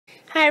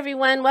Hi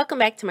everyone, welcome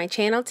back to my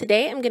channel.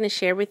 Today I'm going to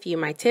share with you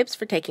my tips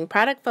for taking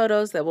product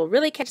photos that will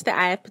really catch the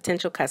eye of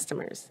potential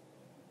customers.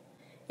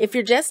 If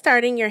you're just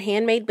starting your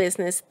handmade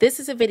business,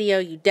 this is a video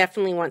you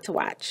definitely want to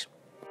watch.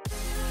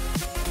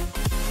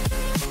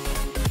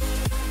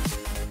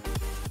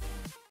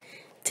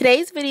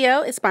 Today's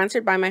video is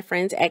sponsored by my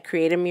friends at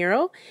Create a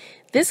Mural.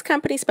 This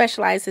company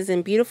specializes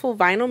in beautiful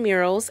vinyl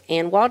murals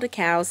and wall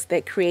decals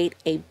that create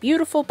a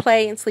beautiful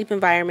play and sleep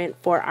environment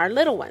for our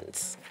little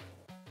ones.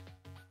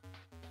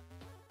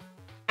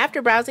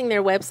 After browsing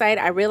their website,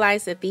 I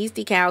realized that these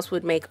decals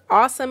would make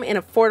awesome and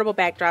affordable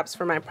backdrops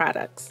for my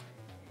products.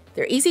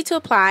 They're easy to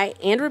apply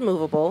and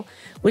removable,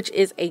 which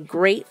is a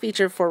great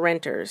feature for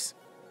renters.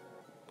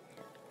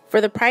 For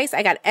the price,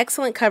 I got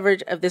excellent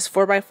coverage of this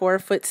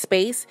 4x4 foot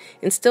space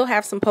and still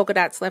have some polka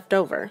dots left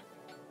over.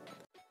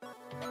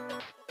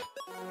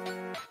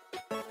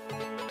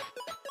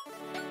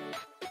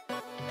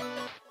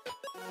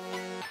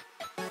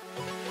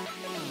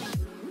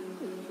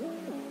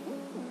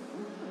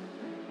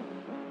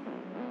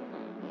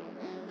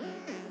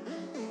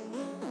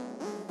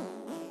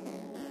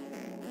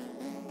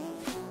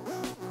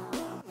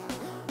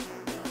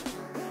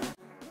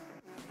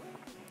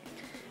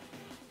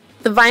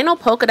 The vinyl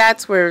polka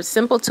dots were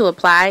simple to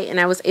apply, and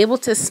I was able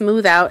to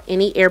smooth out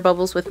any air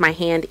bubbles with my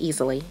hand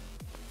easily.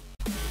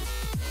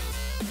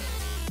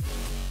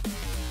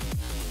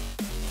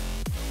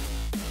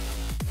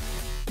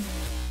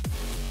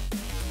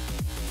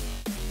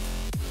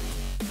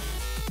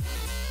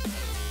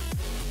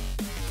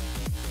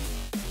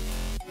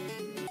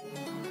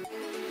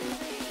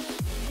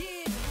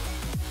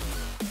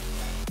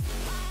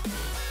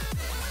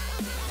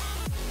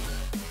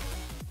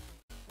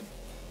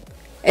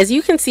 As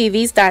you can see,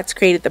 these dots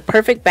created the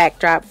perfect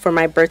backdrop for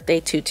my birthday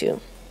tutu.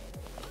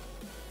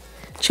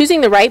 Choosing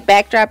the right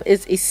backdrop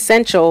is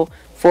essential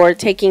for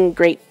taking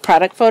great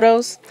product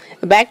photos.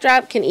 A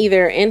backdrop can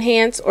either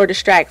enhance or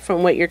distract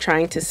from what you're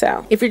trying to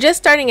sell. If you're just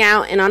starting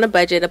out and on a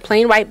budget, a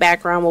plain white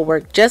background will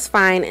work just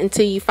fine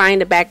until you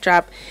find a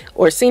backdrop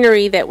or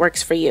scenery that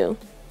works for you.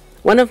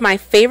 One of my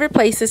favorite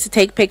places to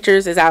take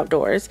pictures is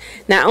outdoors.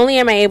 Not only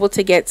am I able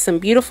to get some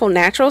beautiful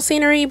natural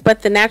scenery,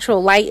 but the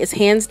natural light is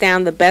hands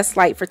down the best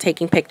light for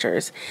taking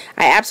pictures.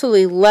 I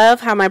absolutely love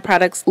how my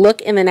products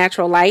look in the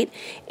natural light,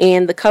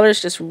 and the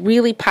colors just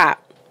really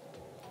pop.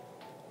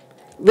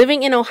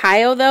 Living in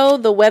Ohio, though,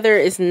 the weather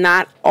is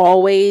not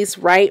always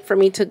right for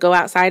me to go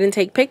outside and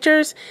take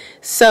pictures.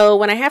 So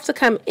when I have to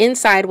come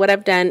inside, what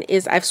I've done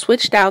is I've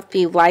switched out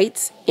the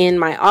lights in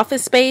my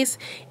office space,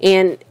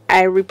 and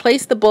I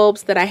replaced the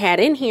bulbs that I had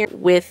in here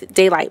with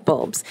daylight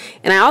bulbs.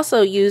 And I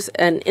also use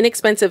an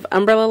inexpensive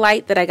umbrella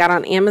light that I got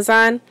on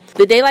Amazon.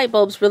 The daylight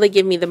bulbs really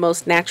give me the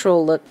most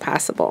natural look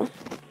possible.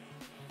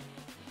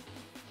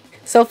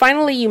 So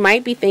finally, you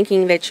might be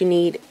thinking that you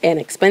need an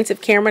expensive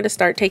camera to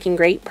start taking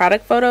great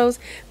product photos,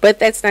 but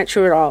that's not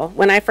true at all.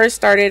 When I first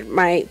started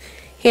my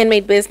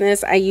handmade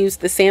business, I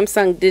used the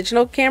Samsung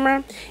digital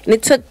camera, and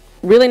it took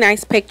really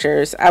nice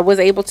pictures. I was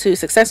able to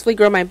successfully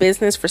grow my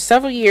business for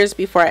several years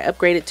before I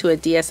upgraded to a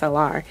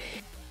DSLR.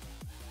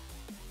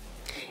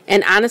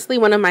 And honestly,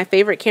 one of my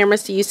favorite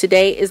cameras to use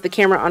today is the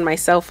camera on my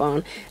cell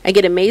phone. I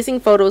get amazing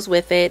photos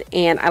with it,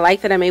 and I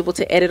like that I'm able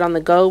to edit on the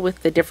go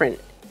with the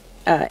different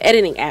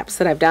editing apps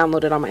that I've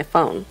downloaded on my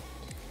phone.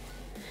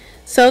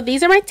 So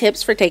these are my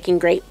tips for taking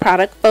great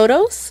product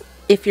photos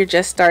if you're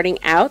just starting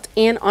out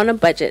and on a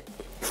budget.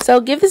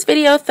 So give this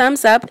video a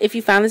thumbs up if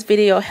you found this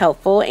video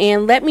helpful,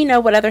 and let me know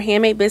what other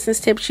handmade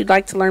business tips you'd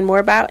like to learn more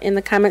about in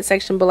the comment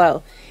section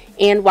below.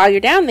 And while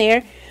you're down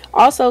there,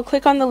 also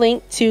click on the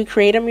link to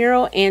Create a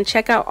Mural and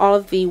check out all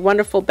of the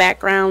wonderful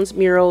backgrounds,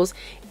 murals,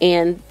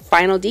 and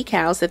vinyl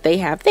decals that they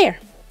have there.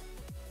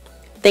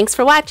 Thanks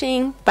for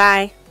watching.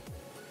 Bye.